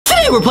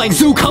Today we're playing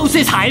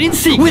Zoochosis hide and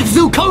seek with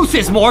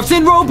Zoochosis Morphs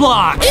in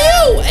Roblox.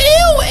 Ew, ew,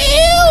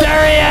 ew.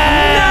 There he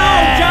is.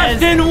 No,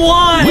 Justin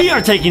won. We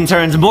are taking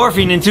turns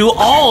morphing into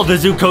all the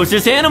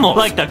Zoochosis animals,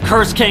 like the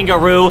cursed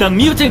kangaroo, the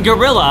mutant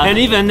gorilla, and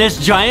even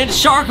this giant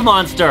shark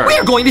monster. We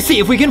are going to see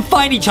if we can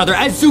find each other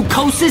as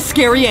Zoochosis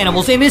scary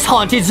animals in this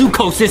haunted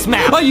Zoochosis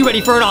map. Are you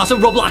ready for an awesome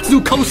Roblox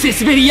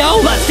Zoochosis video?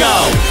 Let's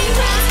go.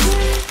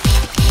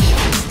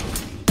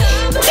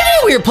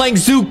 We are playing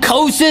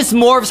Zoochosis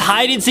Morphs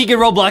hide and seek in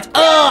Roblox.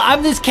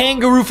 I'm this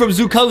kangaroo from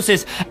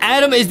Zoochosis.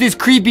 Adam is this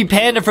creepy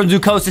panda from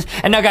Zoochosis.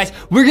 And now, guys,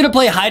 we're gonna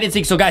play hide and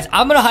seek. So, guys,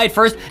 I'm gonna hide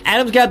first.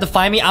 Adam's gonna have to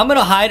find me. I'm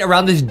gonna hide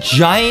around this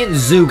giant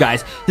zoo,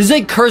 guys. This is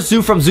a cursed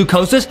zoo from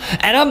Zoochosis,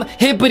 and I'm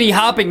hippity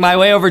hopping my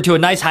way over to a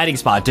nice hiding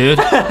spot, dude.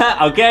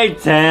 Okay,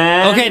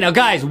 10. Okay, now,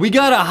 guys, we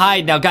gotta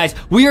hide. Now, guys,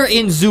 we are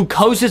in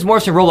Zoochosis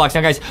Morphs in Roblox.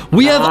 Now, guys,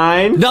 we have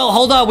 9. No,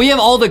 hold on. We have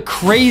all the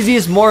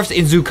craziest morphs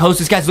in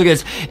Zoochosis, guys. Look at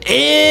this.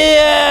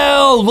 Ew!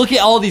 Look at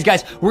all these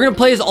guys. We're gonna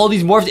play as all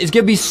these morphs. It's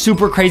gonna be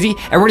super crazy,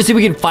 and we're gonna see if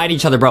we can find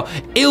each other, bro.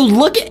 Ew!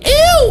 Look at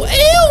ew!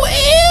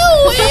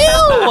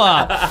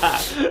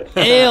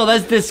 Ew!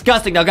 That's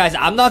disgusting. Now, guys,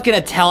 I'm not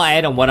gonna tell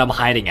Adam what I'm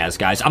hiding as,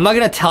 guys. I'm not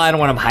gonna tell Adam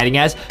what I'm hiding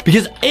as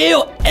because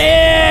ew!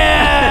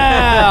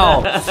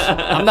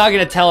 I'm not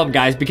gonna tell him,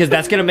 guys, because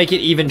that's gonna make it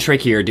even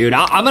trickier, dude.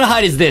 I'm gonna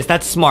hide as this.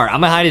 That's smart.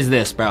 I'm gonna hide as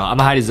this, bro. I'm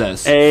gonna hide as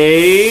this.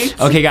 8.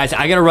 Okay, guys,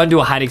 I gotta run to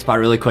a hiding spot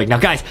really quick. Now,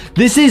 guys,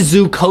 this is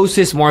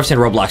Zoochosis Morphs in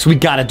Roblox. We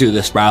gotta do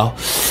this, bro.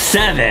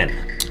 7.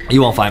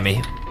 You won't find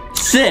me.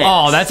 6.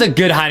 Oh, that's a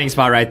good hiding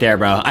spot right there,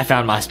 bro. I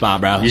found my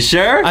spot, bro. You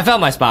sure? I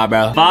found my spot,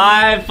 bro.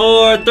 5,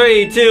 4,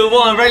 3, 2,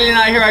 1. Ready or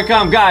not, here I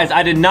come. Guys,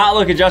 I did not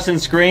look at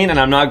Justin's screen, and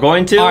I'm not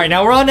going to. All right,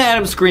 now we're on to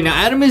Adam's screen. Now,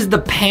 Adam is the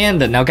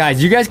panda. Now,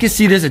 guys, you guys can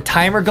see there's a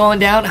timer going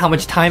down, how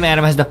much time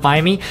Adam has to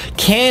find me.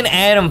 Can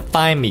Adam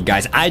find me,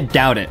 guys? I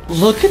doubt it.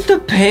 Look at the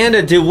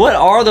panda, dude. What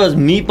are those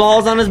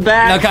meatballs on his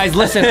back? Now, guys,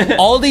 listen.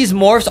 All these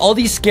morphs, all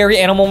these scary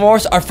animal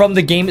morphs are from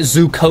the game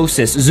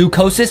Zoochosis.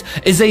 Zoochosis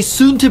is a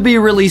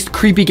soon-to-be-released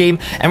creepy game,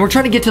 and we're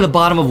trying to get to the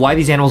bottom of why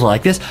these animals are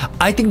like this.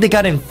 I think they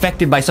got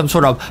infected by some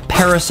sort of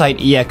parasite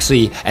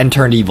EXE and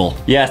turned evil.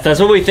 Yes, that's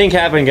what we think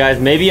happened, guys.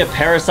 Maybe a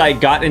parasite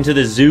got into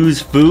the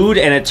zoo's food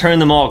and it turned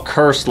them all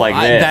cursed like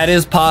this. That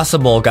is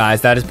possible,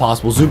 guys. That is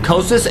possible.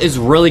 Zoochosis is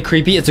really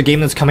creepy. It's a game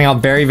that's coming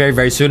out very, very,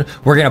 very soon.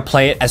 We're going to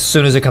play it as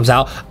soon as it comes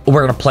out.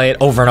 We're going to play it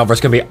over and over.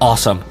 It's going to be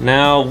awesome.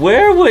 Now,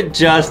 where would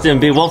Justin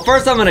be? Well,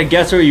 first I'm going to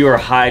guess where you were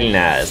hiding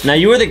as. Now,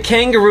 you were the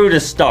kangaroo to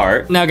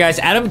start. Now, guys,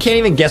 Adam can't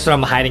even guess what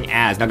I'm hiding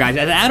as. Now, guys,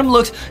 as Adam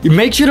looks, you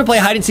make sure to play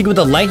hide and seek with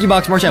the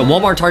LankyBox merch at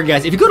Walmart, Target,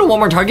 guys. If you go to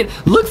Walmart, Target,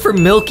 look for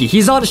Milky.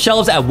 He's on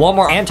shelves at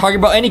Walmart and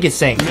Target, bro, and he can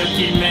sing.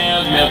 Milky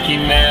milk, milky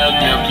milk,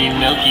 milky,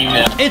 milky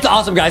milk. It's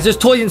awesome, guys. There's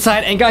toys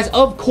inside, and guys,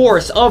 of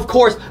course,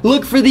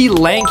 look for the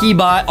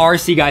LankyBot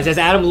RC, guys. As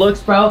Adam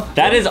looks, bro.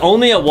 That is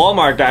only at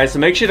Walmart, guys, so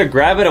make sure to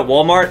grab it at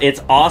Walmart.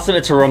 It's awesome.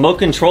 It's a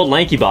remote-controlled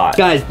LankyBot.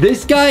 Guys,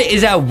 this guy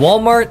is at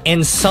Walmart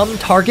and some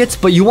Targets,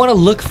 but you want to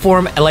look for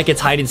him like it's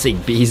hide and seek.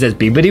 He says,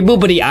 beepity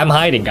boopity, I'm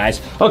hiding,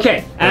 guys.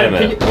 Okay,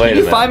 Adam, can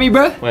you find me,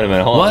 bro? Wait a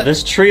minute, hold on.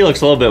 This tree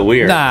looks a little bit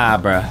weird. Nah,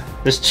 bro.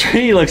 This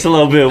tree looks a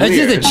little bit weird.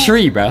 It's just a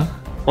tree, bro.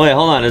 Wait,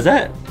 hold on, is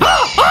that?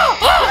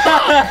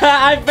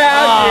 I found you!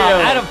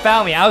 Adam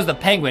found me. I was the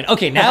penguin.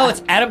 Okay, now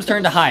it's Adam's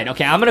turn to hide.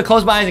 Okay, I'm gonna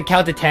close my eyes and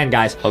count to 10,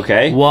 guys.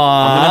 Okay. 1.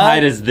 I'm gonna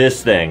hide as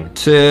this thing.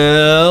 2.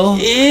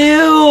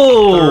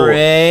 Ew!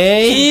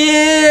 3.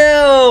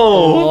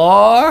 Ew!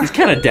 4. He's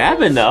kind of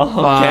dabbing though.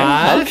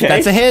 5. Okay.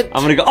 That's a hit.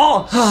 I'm gonna go.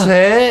 Oh!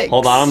 6.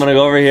 Hold on, I'm gonna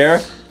go over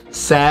here.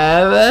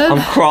 7.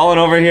 I'm crawling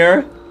over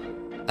here.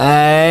 8.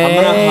 I'm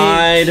gonna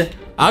hide.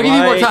 I'll give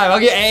you more time. I'll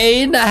give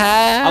 8.5.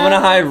 I'm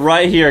gonna hide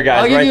right here,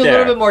 guys. I'll give right you a there.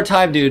 little bit more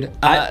time, dude.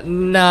 9. I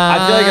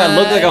feel like I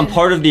look like I'm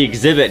part of the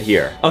exhibit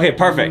here. Okay,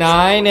 perfect.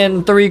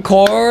 9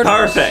 3/4.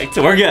 Perfect.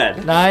 We're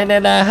good.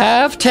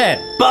 9.5. 10.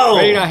 Boom.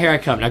 Ready now, here I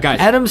come. Now,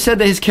 guys, Adam said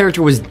that his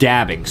character was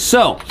dabbing.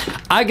 So,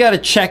 I gotta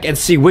check and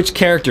see which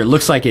character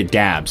looks like it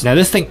dabs. Now,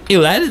 this thing,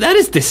 ew, that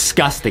is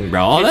disgusting,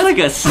 bro. Oh, That's like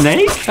a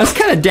snake? That's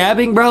kind of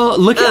dabbing, bro.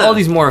 Look at all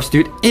these morphs,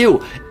 dude. Ew.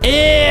 Ew.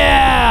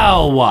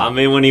 I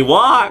mean, when he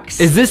walks.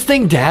 Is this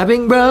thing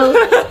dabbing, bro?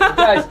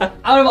 Guys,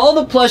 out of all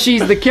the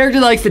plushies, the character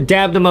that likes to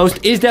dab the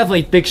most is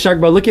definitely Thick Shark,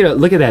 bro. Look at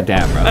that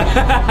dab, bro.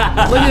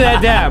 Look at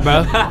that dab,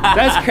 bro.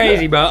 That's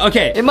crazy, bro.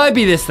 Okay, it might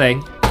be this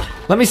thing.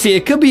 Let me see.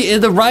 It could be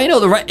the rhino.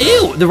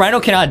 Ew, the rhino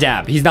cannot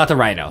dab. He's not the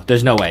rhino.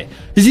 There's no way.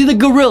 Is he the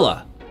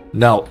gorilla?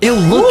 No. Ew,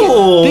 look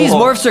at these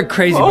morphs are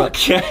crazy, bro.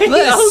 Okay. Look at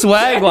that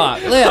swag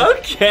walk. Look at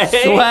Okay.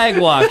 swag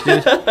walk,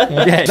 dude.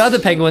 Okay. Not the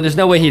penguin. There's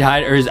no way he'd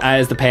hide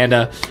as the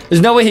panda.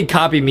 There's no way he'd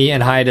copy me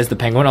and hide as the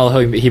penguin,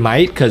 although he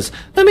might, because,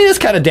 I mean, it's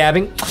kind of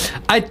dabbing.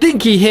 I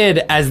think he hid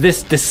as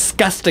this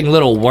disgusting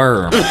little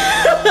worm.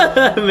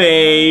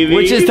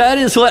 Maybe. That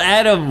is what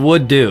Adam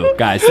would do,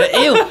 guys.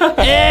 Ew. Ew.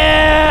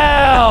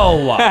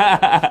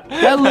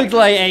 That looked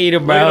like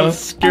Adam, bro. Look at him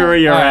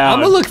scurry around. I'm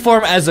gonna look for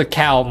him as a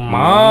cow.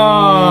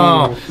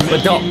 Moo.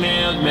 But don't.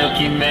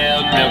 Milky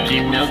milk.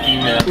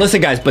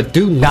 Listen, guys, but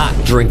do not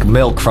drink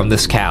milk from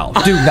this cow.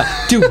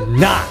 Do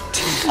not.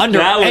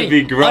 That would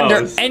be gross.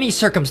 Under any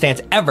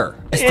circumstance ever.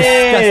 It's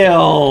disgusting.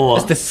 Ew.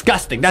 It's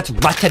disgusting. That's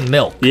rotten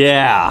milk.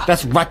 Yeah.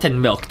 That's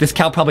rotten milk. This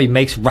cow probably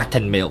makes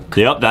rotten milk.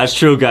 Yep, that's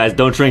true, guys.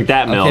 Don't drink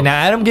that milk. Okay, now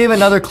Adam gave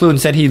another clue and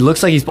said he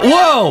looks like he's...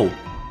 Whoa!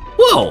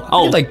 Whoa!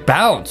 Oh, He like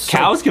bounce.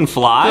 Cows can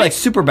fly? Like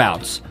super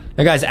bounce.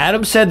 Now, guys,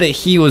 Adam said that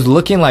he was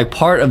looking like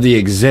part of the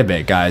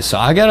exhibit, guys. So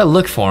I gotta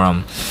look for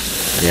him.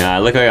 Yeah, I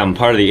look like I'm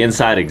part of the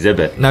inside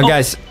exhibit. Now,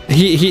 guys,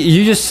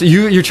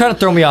 you're trying to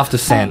throw me off the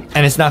scent,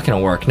 and it's not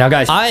gonna work. Now,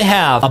 guys, I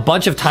have a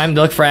bunch of time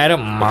to look for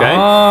Adam. Okay.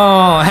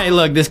 Oh, hey,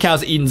 look, this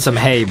cow's eating some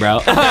hay, bro.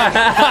 Hey!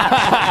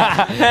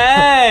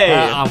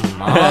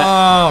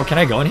 Oh, can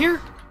I go in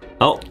here?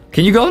 Oh.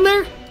 Can you go in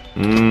there?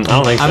 I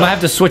don't think so. I might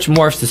have to switch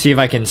morphs to see if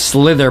I can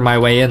slither my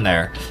way in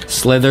there.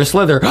 Slither,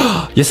 slither.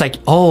 Yes,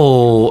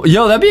 oh,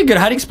 yo, that'd be a good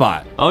hiding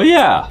spot. Oh,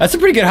 yeah. That's a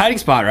pretty good hiding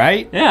spot,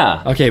 right?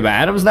 Yeah. Okay, but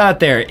Adam's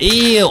not there.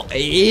 Ew,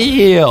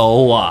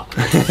 ew.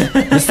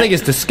 This thing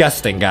is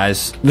disgusting,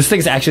 guys. This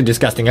thing's actually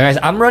disgusting. Guys,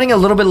 I'm running a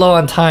little bit low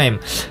on time.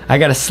 I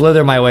gotta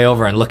slither my way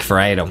over and look for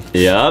Adam.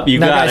 Yep, you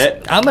got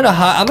it. I'm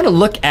gonna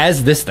look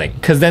as this thing,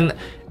 because then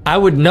I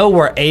would know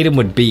where Adam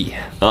would be.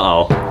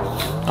 Uh-oh.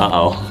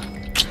 Uh-oh.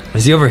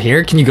 Is he over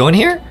here? Can you go in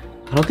here?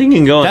 I don't think you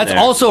can go in there. That's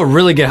also a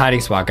really good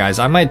hiding spot, guys.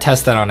 I might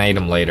test that on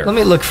Adam later. Let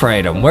me look for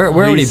Adam. Where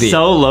would he be? He's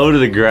so low to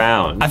the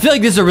ground. I feel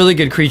like this is a really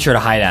good creature to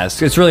hide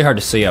as. It's really hard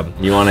to see him.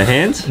 You want a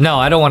hint? No,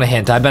 I don't want a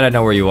hint. I bet I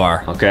know where you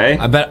are. Okay.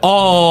 I bet.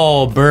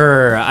 Oh,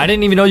 brr. I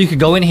didn't even know you could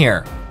go in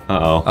here.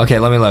 Uh-oh. Okay,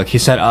 let me look. He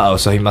said uh-oh,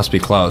 so he must be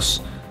close.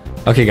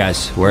 Okay,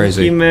 guys, where is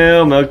he?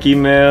 Milky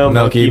Mill.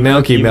 Milky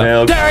Mill.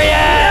 There he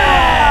is!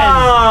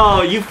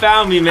 Oh, you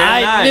found me, man.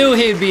 I knew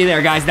he'd be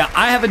there, guys. Now,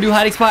 I have a new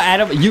hiding spot.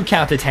 Adam, you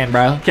count to 10,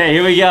 bro. Okay,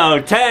 here we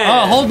go. 10.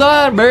 Oh, hold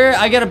on, bro.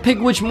 I gotta pick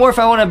which morph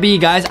I want to be,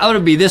 guys. I want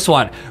to be this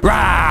one.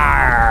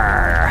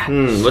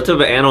 Rawr! What type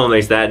of animal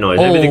makes that noise?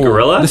 Maybe the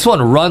gorilla? This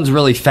one runs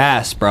really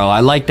fast, bro.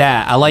 I like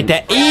that. I like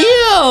that. Ew! 9.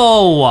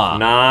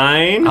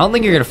 I don't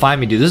think you're gonna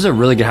find me, dude. This is a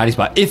really good hiding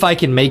spot. If I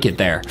can make it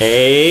there.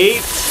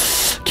 8.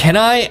 Can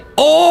I?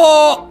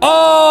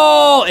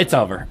 Oh! It's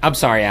over. I'm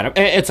sorry, Adam.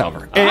 It's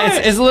over.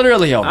 It's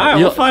literally over. All right,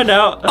 we'll find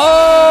out.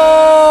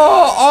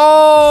 Oh!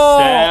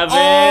 7.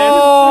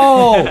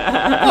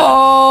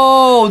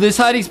 Oh! This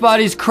hiding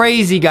spot is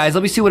crazy, guys.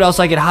 Let me see what else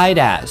I can hide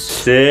as.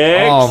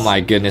 6. Oh my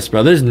goodness,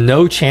 bro. There's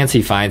no chance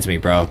he finds me,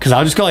 bro. Because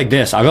I'll just go like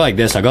this. I'll go like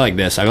this. I'll go like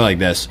this. I'll go like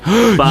this.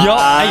 5. Yo,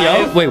 hey,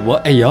 yo. Wait,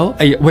 what? Hey, yo.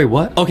 Hey, wait,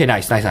 what? Okay,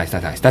 nice.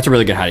 That's a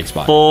really good hiding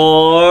spot.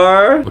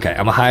 4. Okay, I'm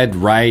gonna hide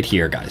right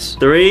here, guys.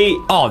 3.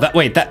 Oh,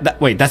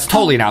 that's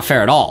totally not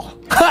fair at all.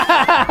 2. 1.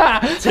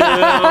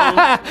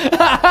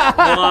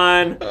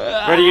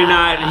 Ready or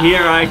not,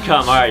 here I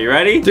come. All right, you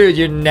ready? Dude,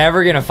 you're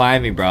never gonna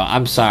find me, bro.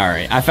 I'm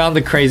sorry. I found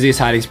the craziest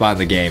hiding spot in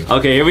the game.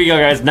 Okay, here we go,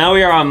 guys. Now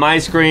we are on my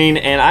screen,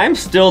 and I'm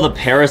still the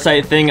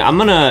parasite thing. I'm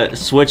gonna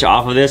switch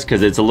off of this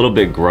because it's a little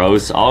bit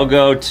gross. I'll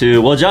go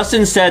to, well,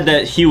 Justin said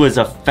that he was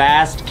a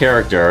fast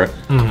character.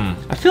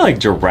 I feel like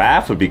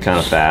giraffe would be kind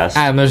of fast.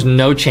 Adam, there's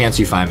no chance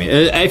you find me.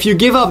 If you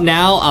give up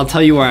now, I'll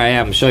tell you where I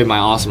am. Show you my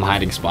awesome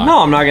hiding spot. No,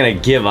 I'm not gonna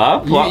give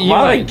up. Why would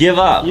I give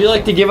up? You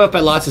like to give up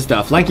at lots of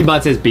stuff.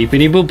 LankyBot says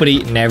beepity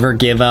boopity, never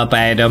give up,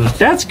 Adam.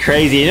 That's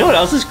crazy. You know what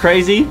else is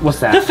crazy? What's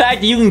that? The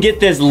fact that you can get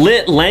this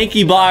lit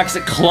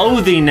LankyBox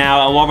clothing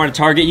now at Walmart and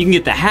Target. You can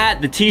get the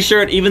hat, the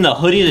t-shirt, even the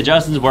hoodie that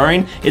Justin's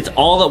wearing. It's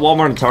all at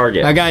Walmart and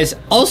Target. Now, guys,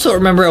 also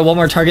remember at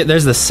Walmart Target,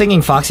 there's the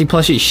singing Foxy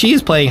plushie. She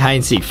is playing hide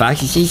and seek.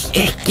 Foxy, she's,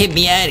 get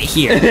me out of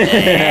here.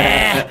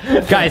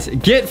 Guys,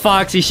 get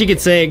Foxy. She could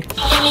sing.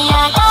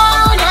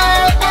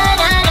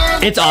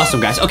 It's awesome,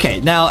 guys. Okay,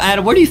 now,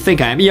 Adam, where do you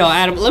think I am? Yo,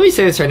 Adam, let me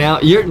say this right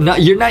now. You're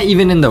not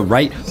even in the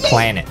right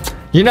planet.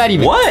 You're not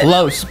even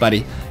close,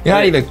 buddy. You're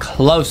not even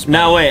close, buddy.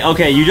 Now, wait.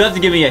 Okay, you do have to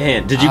give me a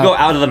hint. Did you go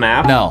out of the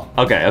map? No.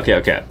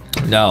 Okay.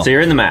 No. So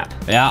you're in the map.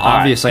 Yeah,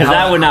 obviously. Because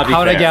that would not be How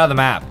would fair. I get out of the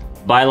map?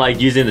 By, like,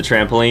 using the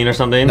trampoline or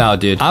something? No,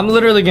 dude. I'm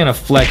literally gonna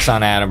flex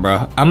on Adam,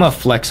 bro. I'm gonna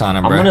flex on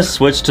him, bro. I'm gonna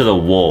switch to the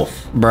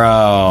wolf.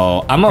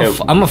 Bro, I'm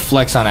gonna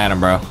flex on Adam,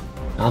 bro.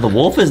 Oh, the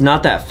wolf is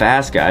not that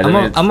fast, guys. I'm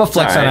gonna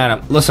flex on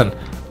Adam. Listen,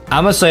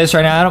 I'm gonna say this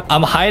right now, Adam.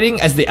 I'm hiding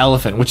as the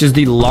elephant, which is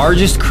the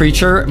largest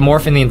creature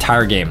morph in the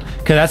entire game.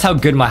 Because that's how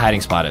good my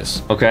hiding spot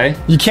is. Okay.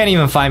 You can't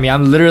even find me.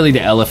 I'm literally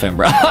the elephant,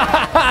 bro.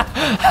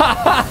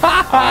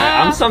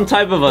 I'm some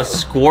type of a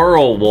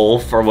squirrel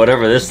wolf or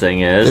whatever this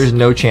thing is. There's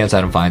no chance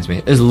Adam finds me.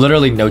 There's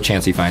literally no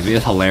chance he finds me.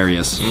 It's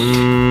hilarious.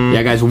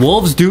 Yeah, guys,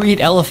 wolves do eat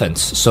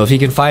elephants. So if he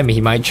can find me,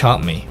 he might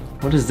chomp me.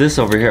 What is this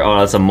over here? Oh,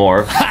 that's a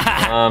morph.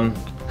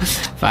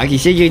 Foxy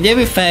said you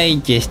never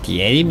find just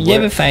yet. You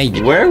never find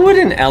it. Where would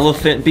an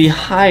elephant be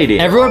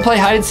hiding? Everyone play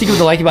hide and seek with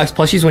the LankyBox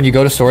plushies when you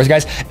go to stores,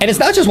 guys. And it's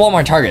not just Walmart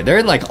and Target. They're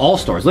in like all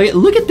stores.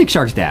 Look at Thick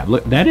Shark's dab.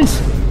 Look, that is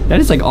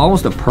like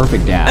almost a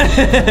perfect dab.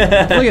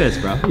 Look at this,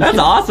 bro. That's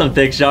awesome,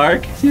 Thick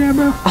Shark. See that,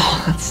 bro?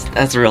 Oh,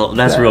 that's real good.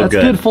 That's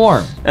good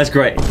form. That's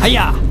great.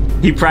 Hiya!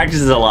 He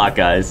practices a lot,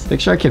 guys.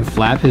 Thick Shark can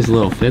flap his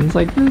little fins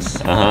like this.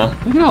 Look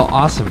at how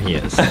awesome he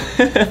is.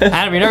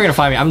 Adam, you're never gonna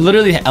find me. I'm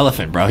literally the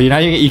elephant, bro. You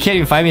can't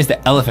even find me as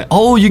the elephant.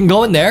 Oh, you can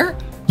go in there?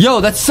 Yo,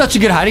 that's such a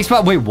good hiding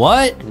spot. Wait,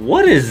 what?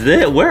 What is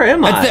this? Where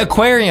am I? That's the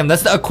aquarium.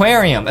 That's the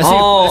aquarium. That's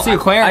the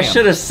aquarium. I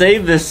should have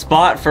saved this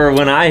spot for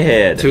when I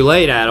hid. Too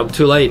late, Adam.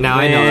 Too late. Now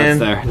I know it's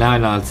there. Now I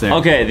know it's there.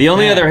 Okay, the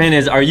only other hint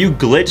is, are you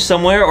glitched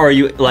somewhere, or are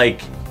you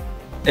like,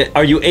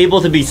 are you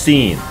able to be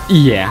seen?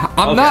 Yeah,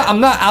 I'm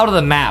not out of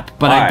the map,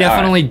 but I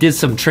definitely did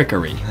some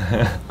trickery.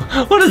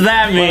 What does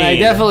that mean? But I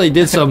definitely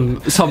did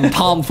some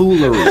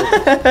tomfoolery.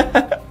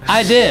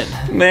 I did.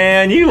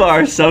 Man, you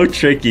are so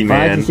tricky,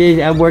 man.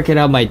 I'm working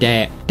on my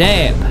dab.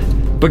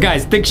 But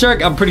guys, Thick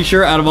Shark, I'm pretty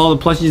sure out of all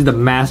the plushies, is the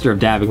master of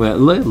dabbing.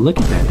 Look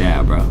at that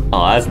dab, bro.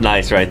 Oh, that's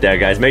nice right there,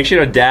 guys. Make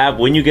sure to dab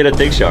when you get a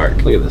Thick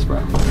Shark. Look at this,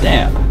 bro.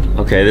 Dab.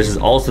 Okay, this is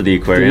also the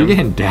aquarium. Dude, you're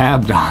getting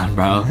dabbed on,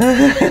 bro.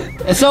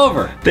 It's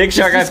over. Thick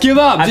Shark, just give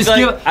up.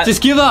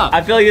 Just give up.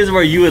 I feel like this is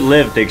where you would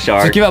live, Thick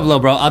Shark. Just give up, little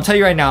bro. I'll tell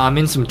you right now, I'm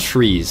in some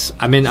trees.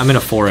 I'm in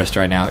a forest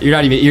right now.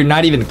 You're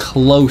not even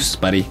close,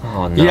 buddy.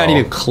 Oh no. You're not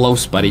even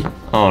close, buddy.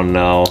 Oh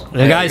no.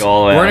 Now, guys,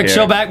 we're gonna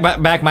show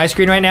back my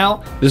screen right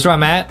now. This is where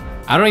I'm at.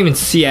 I don't even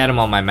see Adam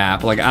on my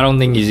map. Like, I don't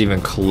think he's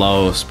even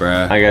close,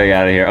 bruh. I gotta get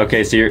out of here.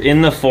 Okay, so you're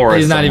in the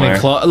forest. He's not even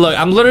close. Look,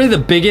 I'm literally the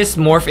biggest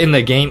morph in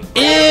the game.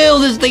 Ew,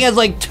 this thing has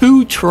like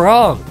 2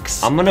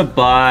 trunks. I'm gonna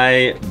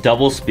buy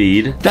double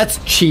speed. That's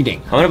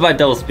cheating. I'm gonna buy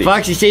double speed.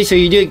 Foxy say, so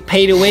you doing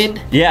pay to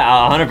win?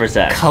 Yeah,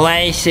 100%.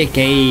 Classic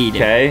aid.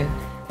 Okay.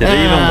 Did it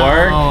even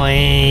work? Oh,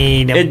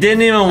 Adam. It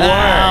didn't even work.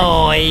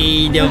 Oh,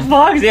 Adam.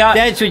 Foxy,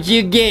 that's what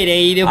you get,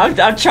 Adam.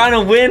 I'm trying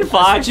to win,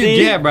 Foxy. That's what you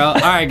get, bro. All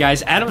right,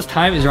 guys. Adam's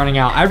time is running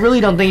out. I really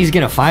don't think he's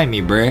gonna find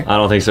me, bro. I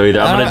don't think so either.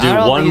 I'm gonna do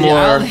one more.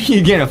 I don't think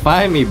he's gonna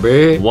find me,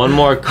 bro. One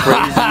more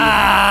crazy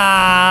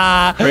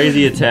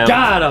attempt.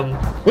 Got him.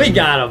 We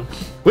got him.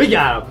 We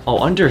got him. Oh,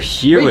 under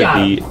here would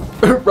be.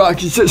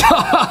 Rocky says,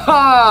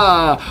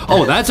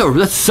 oh, that's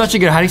such a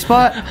good hiding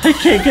spot. I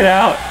can't get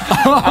out.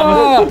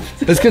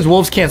 That's because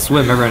wolves can't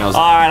swim. Everyone knows.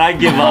 All right, I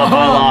give up.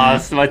 I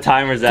lost. My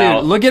timer's out.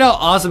 Dude, look at how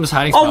awesome this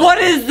hiding spot. Oh, what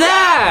is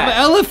that? I'm an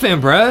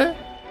elephant, bruh.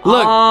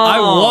 Look, I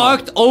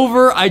walked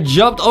over, I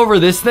jumped over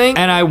this thing,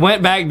 and I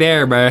went back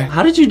there, bruh.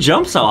 How did you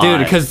jump so high?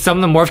 Dude, because some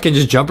of the morphs can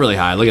just jump really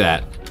high. Look at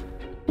that.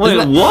 Wait,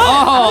 what?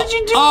 How did you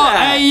do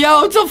that? Hey,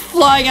 yo, it's a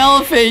flying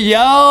elephant, yo!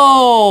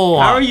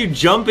 How are you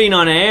jumping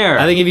on air?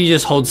 I think if you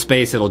just hold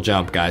space, it'll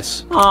jump,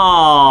 guys.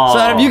 Oh. So,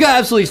 Adam, you got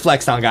absolutely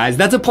flexed on, guys.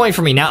 That's a point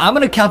for me. Now, I'm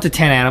gonna count to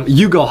 10, Adam.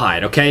 You go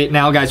hide, okay?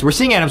 Now, guys, we're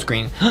seeing Adam's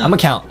screen. I'm gonna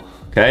count.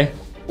 Okay.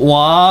 1.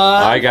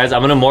 All right, guys,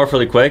 I'm gonna morph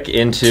really quick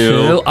into...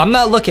 2. I'm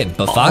not looking,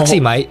 but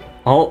Foxy might.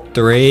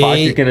 3.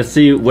 Foxy's gonna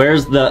see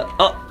where's the...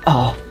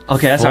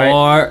 Okay, that's 4.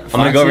 all right. I'm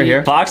gonna go over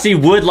here. Foxy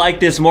would like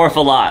this morph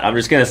a lot. I'm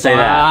just gonna say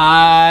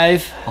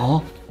 5.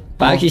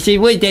 Foxy, see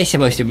what's that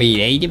supposed to mean,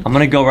 Adam? I'm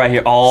gonna go right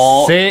here.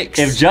 6.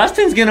 If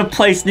Justin's gonna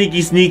play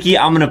sneaky,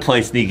 I'm gonna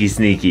play sneaky.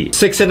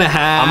 6.5.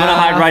 I'm gonna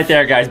hide right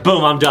there, guys.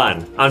 Boom, I'm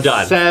done.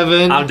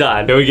 7. I'm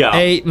done. Here we go.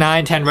 8,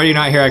 9, 10. Ready or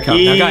not, here I come.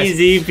 Now, guys,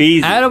 easy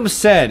peasy. Adam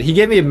said, he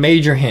gave me a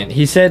major hint.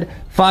 He said,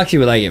 Foxy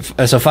would like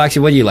it. So, Foxy,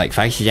 what do you like?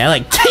 Foxy, I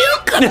like tilk.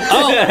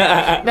 Oh,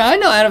 now I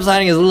know Adam's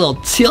hiding his little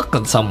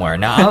tilk somewhere.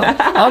 Now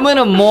I'm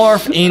gonna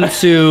morph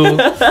into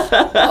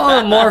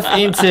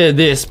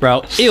this,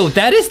 bro. Ew,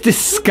 that is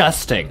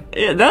disgusting.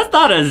 Yeah, that's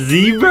not a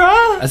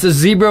zebra. That's a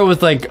zebra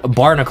with like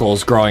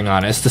barnacles growing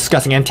on it. It's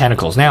disgusting, and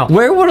tentacles. Now,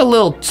 where would a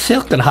little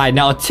tilk hide?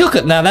 Now,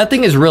 now that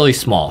thing is really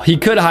small. He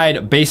could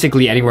hide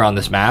basically anywhere on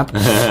this map.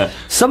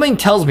 Something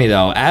tells me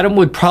though, Adam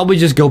would probably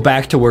just go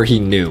back to where he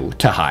knew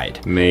to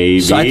hide.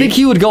 Maybe. So I think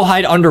he would go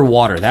hide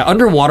underwater. That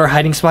underwater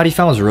hiding spot he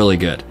found was really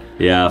good.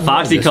 Yeah,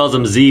 Foxy calls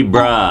him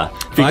zebra.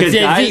 Because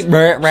guys,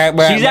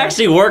 she's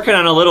actually working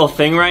on a little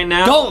thing right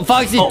now. Don't,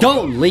 Foxy,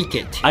 don't leak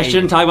it. I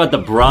shouldn't talk about the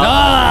bra.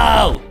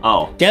 No!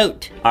 Oh.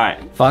 Don't. All right.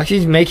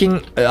 Foxy's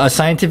making a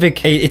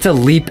scientific, it's a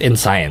leap in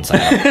science. It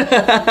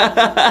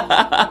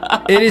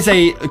is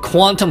a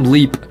quantum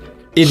leap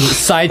in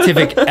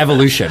scientific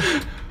evolution.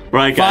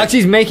 Right, guys.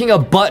 Foxy's making a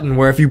button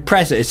where if you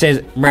press it, it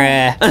says,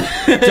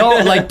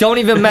 bruh. Don't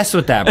even mess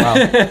with that, bro.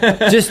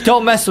 Just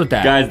don't mess with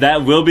that. Guys,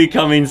 that will be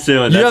coming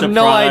soon. You have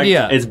no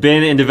idea. It's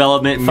been in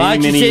development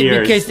many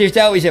years. Because there's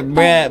always a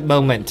bruh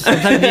moment.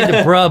 Sometimes you need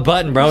the bruh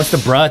button, bro. It's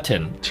the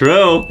button.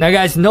 True. Now,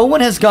 guys, no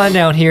one has gone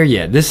down here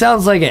yet. This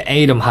sounds like an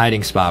Adam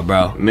hiding spot,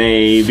 bro.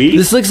 Maybe.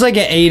 This looks like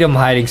an Adam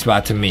hiding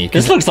spot to me.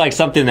 This looks like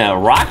something that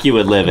Rocky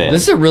would live in.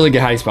 This is a really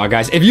good hiding spot,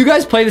 guys. If you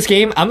guys play this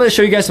game, I'm going to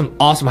show you guys some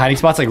awesome hiding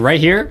spots, like right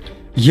here.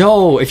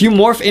 Yo, if you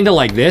morph into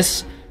like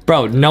this,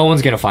 bro, no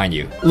one's gonna find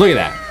you. Look at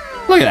that.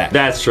 Look at that.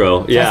 That's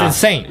true. Yeah. That's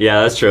insane.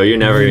 Yeah, that's true. You're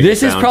never gonna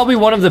This is probably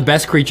one of the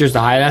best creatures to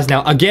hide as.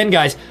 Now, again,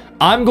 guys,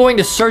 I'm going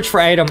to search for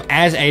Adam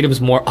as Adam's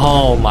morph.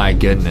 Oh my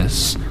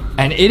goodness.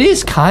 And it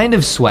is kind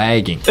of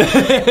swagging.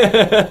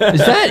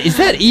 Is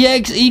that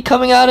EXE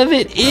coming out of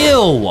it? Ew.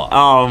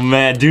 Oh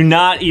man, do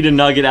not eat a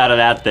nugget out of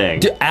that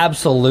thing.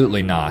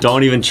 Absolutely not.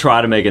 Don't even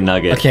try to make a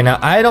nugget. Okay, now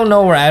I don't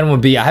know where Adam would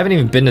be. I haven't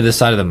even been to this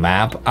side of the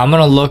map. I'm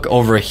gonna look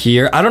over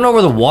here. I don't know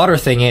where the water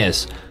thing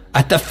is.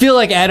 I feel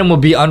like Adam would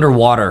be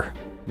underwater.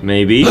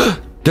 Maybe.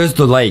 There's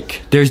the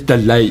lake. There's the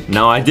lake.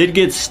 Now, I did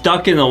get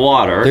stuck in the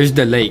water. There's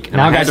the lake.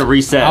 Now, I had to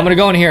reset. I'm gonna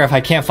go in here. If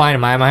I can't find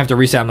him, I might have to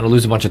reset. I'm gonna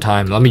lose a bunch of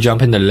time. Let me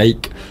jump in the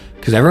lake.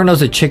 Because everyone knows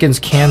that chickens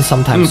can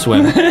sometimes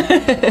swim.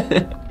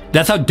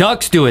 That's how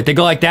ducks do it. They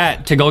go like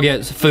that to go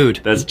get food.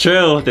 That's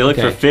true. They look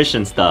for fish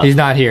and stuff. He's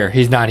not here.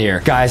 He's not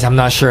here. Guys, I'm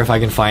not sure if I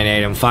can find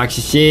Adam.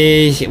 Foxy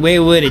says,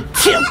 where would a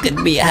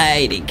chicken be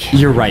hiding?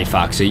 You're right,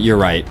 Foxy. You're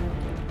right.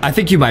 I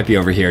think you might be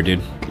over here,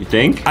 dude. You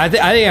think? I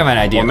think I have an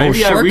idea. Or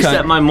maybe I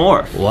reset my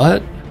morph.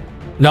 What?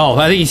 No,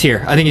 I think he's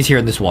here. I think he's here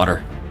in this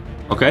water.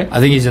 Okay. I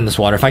think he's in this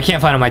water. If I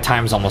can't find him, my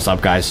time's almost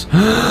up, guys.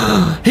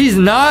 He's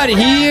not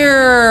here!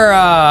 You're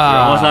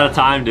almost out of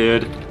time,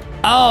 dude.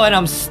 Oh, and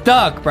I'm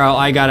stuck, bro.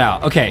 I got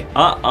out. Okay.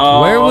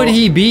 Uh-oh. Where would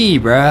he be,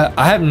 bruh?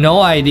 I have no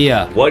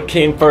idea. What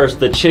came first,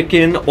 the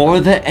chicken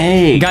or the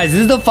egg? Guys, this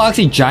is the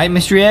Foxy Giant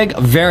Mystery Egg.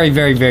 Very,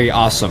 very, very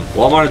awesome.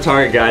 Walmart to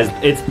Target, guys.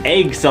 It's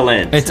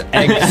excellent. It's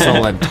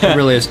excellent. It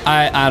really is.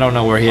 I don't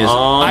know where he is.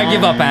 I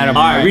give up, Adam.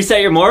 All right,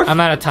 reset your morph. I'm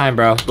out of time,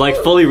 bro. Like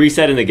fully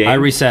reset in the game. I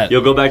reset.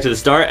 You'll go back to the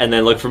start and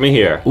then look for me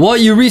here.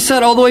 What? You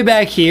reset all the way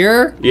back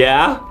here?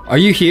 Yeah. Are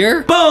you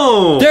here?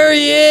 Boom! There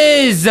he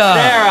is! There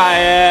I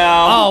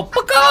am! Oh,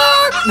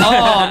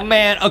 oh,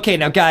 man. Okay,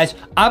 now, guys,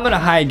 I'm gonna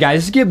hide, guys.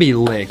 This is gonna be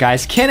lit,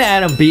 guys. Can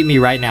Adam beat me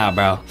right now,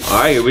 bro?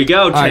 Alright, here we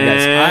go, 10. Alright,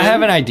 guys, I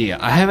have an idea.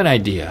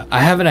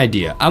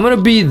 I'm gonna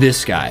be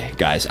this guy,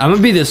 guys. I'm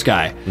gonna be this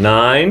guy.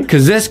 9.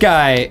 Because this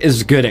guy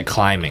is good at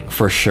climbing,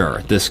 for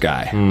sure. This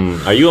guy.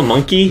 Are you a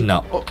monkey?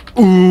 No.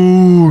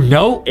 Ooh,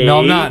 no. 8. No,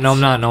 I'm not. No, I'm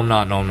not. No, I'm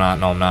not. No, I'm not.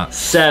 No, I'm not.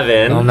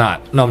 7. No, I'm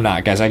not. No, I'm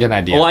not, guys. I get an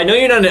idea. Well, I know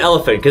you're not an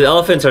elephant, because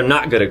elephants are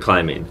not good at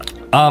climbing.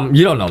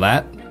 You don't know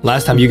that.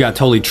 Last time you got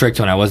totally tricked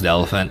when I was the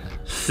elephant.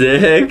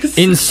 6.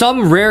 In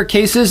some rare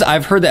cases,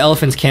 I've heard that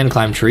elephants can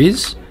climb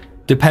trees.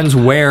 Depends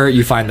where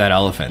you find that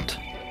elephant.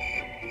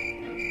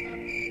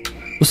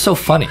 What's so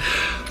funny?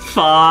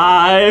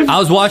 5. I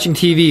was watching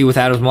TV with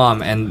Adam's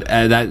mom, and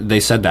that they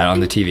said that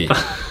on the TV.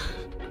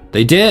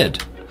 They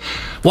did.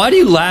 Why do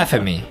you laugh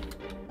at me?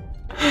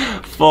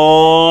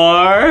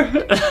 4.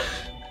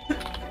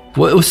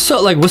 What was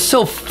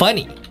so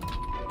funny?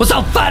 What's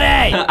so funny?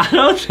 I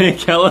don't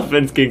think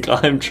elephants can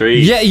climb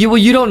trees. Yeah,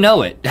 you don't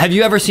know it. Have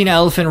you ever seen an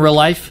elephant in real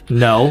life?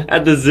 No.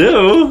 At the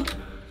zoo?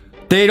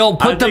 They don't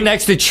put them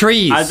next to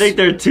trees. I think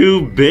they're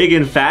too big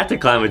and fat to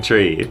climb a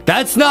tree.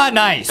 That's not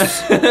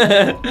nice. 4.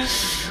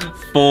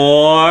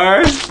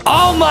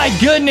 Oh my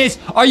goodness.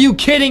 Are you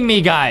kidding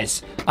me,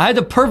 guys? I had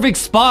the perfect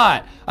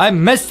spot. I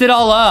messed it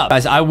all up.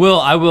 Guys, I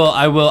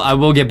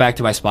will get back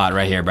to my spot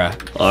right here, bro.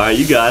 All right,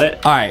 you got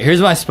it. All right, here's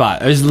my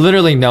spot. There's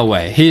literally no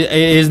way.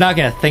 He's not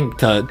gonna think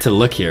to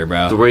look here,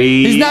 bro.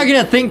 3. He's not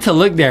gonna think to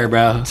look there,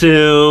 bro.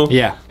 2.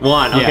 Yeah.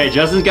 1. Okay, Yeah.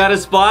 Justin's got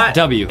his spot.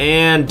 W.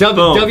 And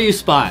boom. W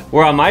spot.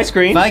 We're on my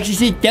screen. Foxy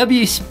said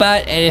W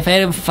spot, and if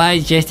Adam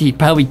finds Justin, he's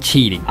probably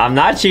cheating. I'm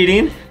not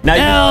cheating.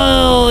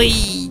 Now,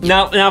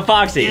 now,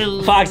 Foxy,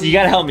 you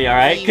gotta help me, all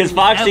right? Because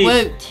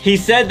Foxy, he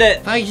said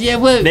that Foxy, I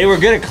won't. they were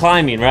good at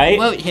climbing, right?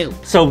 Won't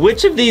help. So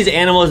which of these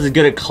animals is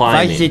good at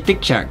climbing? Foxy said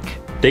thick shark.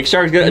 Thick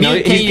shark's good. No,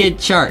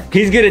 Mutated shark.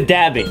 he's good at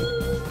dabbing.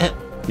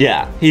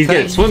 Yeah, he's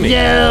good at swimming.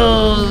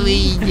 No,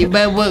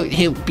 I won't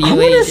help you. I'm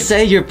gonna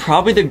say you're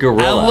probably the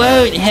gorilla. I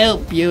won't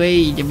help you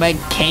either. I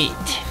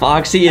can't.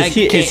 Foxy, is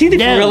he the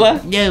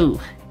gorilla? No.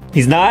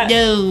 He's not?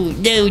 No.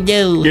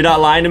 You're not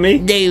lying to me?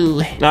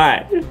 No.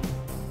 Alright.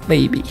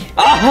 Maybe.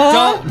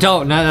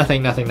 Don't.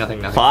 Nothing.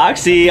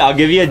 Foxy, I'll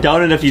give you a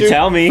donut if you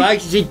tell me.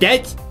 Foxy,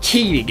 that's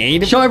cheating,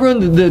 ain't it? Show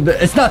everyone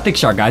the it's not thick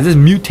shark, guys. It's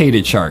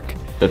mutated shark.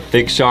 The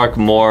thick shark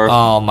morph.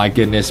 Oh my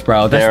goodness,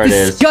 bro. That's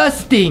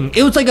disgusting.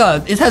 It was like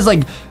it has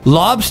like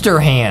lobster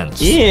hands.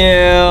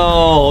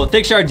 Ew.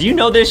 Thick shark, do you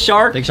know this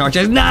shark? Thick shark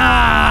says,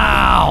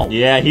 no!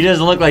 Yeah, he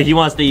doesn't look like he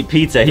wants to eat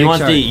pizza. He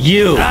wants to eat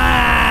you.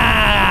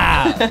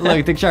 Ah!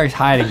 Look, Thick Shark's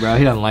hiding, bro.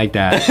 He doesn't like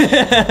that.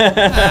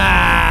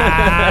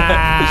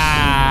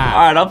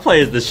 Alright, I'll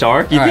play as the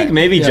shark. You think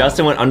maybe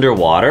Justin went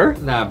underwater?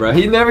 Nah, bro.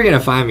 He's never gonna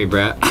find me,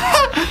 bro.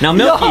 Now,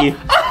 Milky,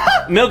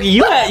 Milky,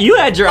 you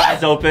had your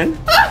eyes open.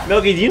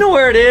 Milky, do you know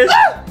where it is?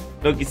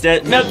 Milky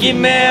said, Milky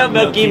Milk,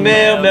 Milky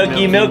Milk,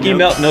 Milky Milk.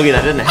 Milky,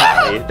 that doesn't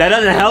help me. That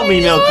doesn't help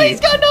me, Milky. He's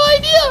got no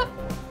idea.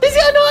 He's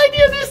got no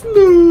idea. This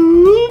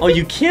noob. Oh,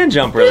 you can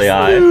jump really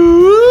high.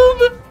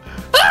 Noob.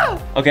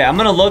 Okay, I'm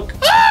gonna look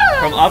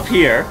from up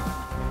here.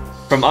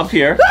 From up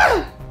here.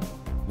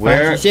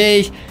 Where?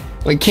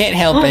 We can't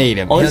help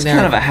Adam. Oh, this is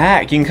kind of a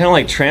hack. You can kind of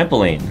like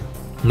trampoline.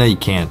 No, you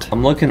can't.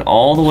 I'm looking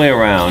all the way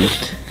around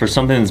for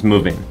something that's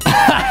moving.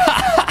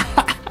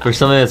 For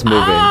something that's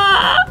moving.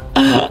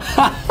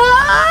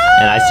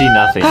 And I see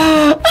nothing.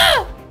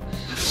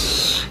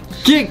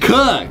 Get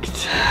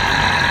cooked.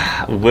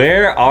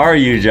 Where are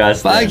you,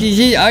 Justin?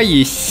 Foxy, are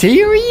you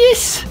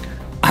serious?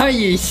 Are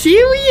you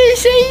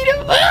serious,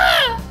 Adam?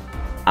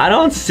 I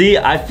don't see.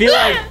 I feel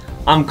like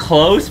I'm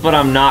close, but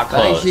I'm not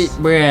close.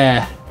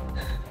 Bruh.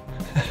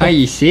 Are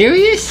you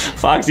serious?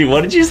 Foxy,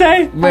 what did you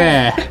say?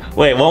 Bruh.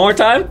 Wait, one more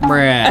time?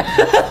 Bruh.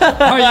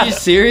 Are you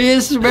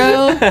serious,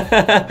 bro?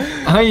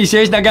 Are you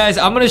serious? Now, guys,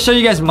 I'm gonna show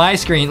you guys my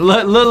screen.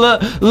 Look.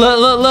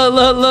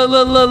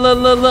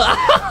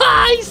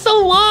 He's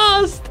so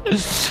lost.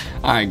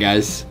 All right,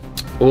 guys.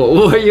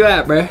 Where you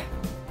at, bro?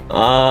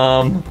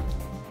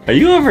 Are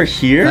you over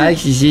here?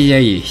 Foxy says, are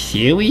you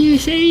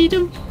serious,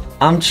 Adam?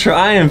 I'm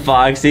trying,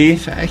 Foxy.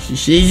 Foxy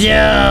says,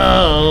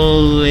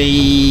 oh,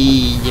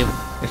 Adam.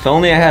 If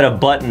only I had a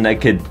button that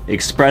could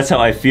express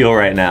how I feel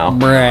right now.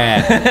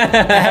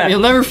 Bruh. You'll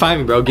never find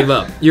me, bro. Give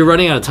up. You're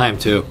running out of time,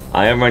 too.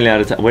 I am running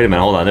out of time. Wait a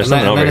minute, hold on. There's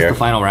something over here. That's the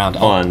final round.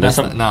 Hold on, there's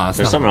something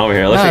over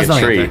here. It looks like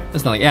a tree.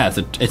 It's not like, yeah,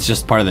 it's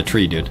just part of the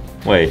tree, dude.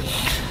 Wait.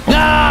 No!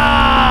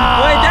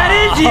 Wait, that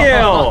is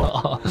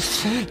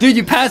you! Dude,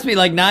 you passed me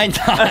like 9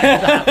 times.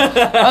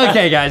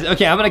 Okay, guys.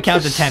 Okay, I'm gonna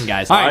count to 10,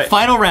 guys. All right,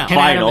 final round.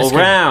 Final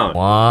round.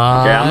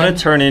 1. Okay, I'm gonna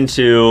turn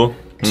into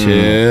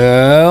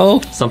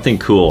 2. something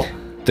cool.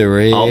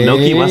 3. Oh,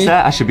 Milky, what's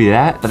that? I should be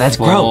that, but that's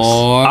 4. gross.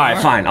 All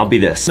right, fine, I'll be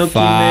this. Milky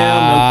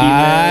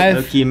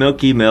 5.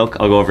 milk.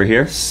 I'll go over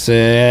here.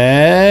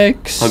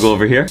 6. I'll go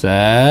over here.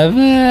 7.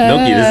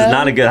 Milky, this is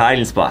not a good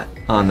hiding spot.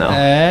 Oh no. 8.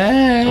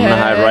 I'm gonna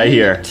hide right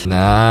here.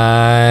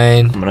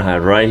 9. I'm gonna hide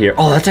right here.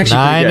 Oh, that's actually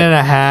pretty good.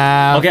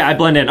 9.5. Okay, I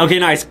blend in. Okay,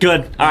 nice,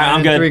 good. All right,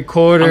 I'm good.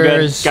 3/4. I'm good.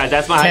 Guys,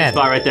 that's my hiding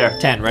spot right there.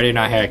 10. Ready or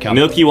not, here I come.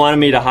 Milky wanted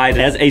me to hide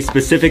as a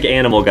specific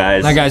animal,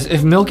 guys. Now, guys,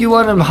 if Milky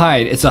wanted him to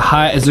hide, it's a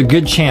high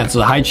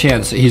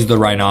chance he's the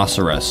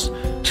rhinoceros.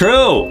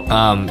 True.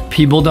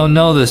 People don't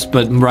know this,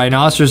 but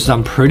rhinoceroses,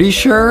 I'm pretty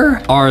sure,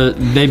 are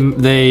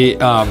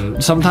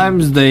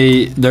sometimes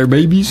their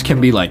babies can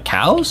be like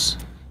cows.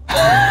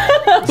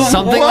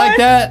 Something like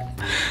that.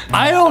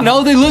 I don't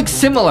know. They look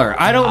similar.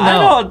 I don't know.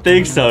 I don't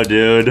think so,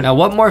 dude. Now,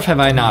 what morph have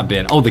I not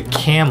been? Oh, the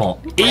camel.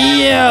 Ew.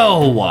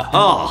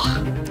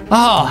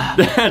 Oh,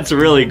 that's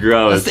really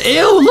gross.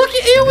 Ew. Look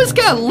at ew. It's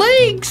got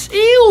legs.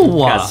 Ew.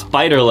 Got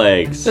spider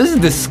legs. This is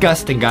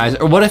disgusting, guys.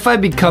 Or what if I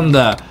become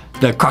the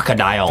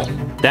crocodile?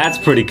 That's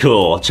pretty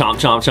cool. Chomp,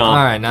 chomp, chomp. All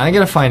right, now I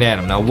gotta find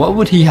Adam. Now, what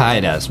would he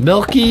hide as?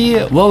 Milky,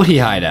 what would he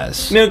hide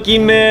as? Milky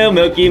Moo,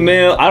 Milky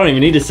Moo. I don't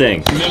even need to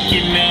sing.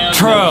 Milky Milk.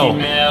 True.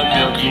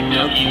 Milky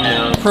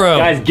Milk. Pro.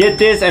 Guys, get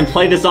this and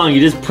play the song. You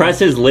just press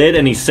his lid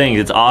and he sings.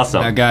 It's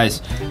awesome. Now,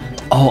 guys.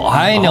 Oh,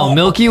 I know.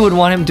 Milky would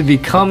want him to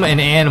become an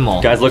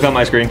animal. Guys, look on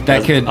my screen.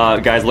 That could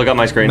guys, look on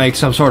my screen. Make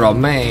some sort of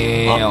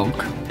milk.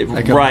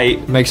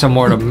 Right. Make some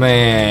more of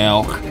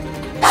milk.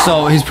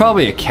 So he's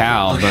probably a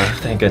cow, but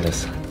Thank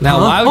goodness. now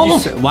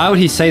why would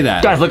he say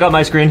that? Guys, look on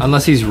my screen.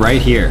 Unless he's right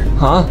here.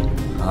 Huh?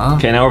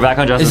 Okay, now we're back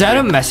on Justin's Is that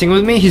screen. him messing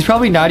with me? He's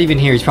probably not even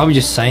here. He's probably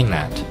just saying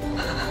that.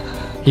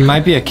 He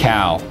might be a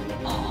cow.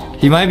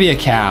 He might be a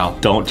cow.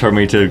 Don't turn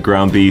me to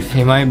ground beef.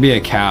 He might be a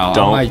cow.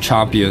 Don't. I might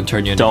chomp you and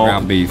turn you into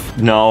ground beef.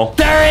 No.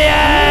 There he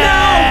is!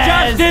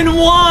 No, Justin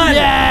won!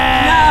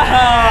 Yes!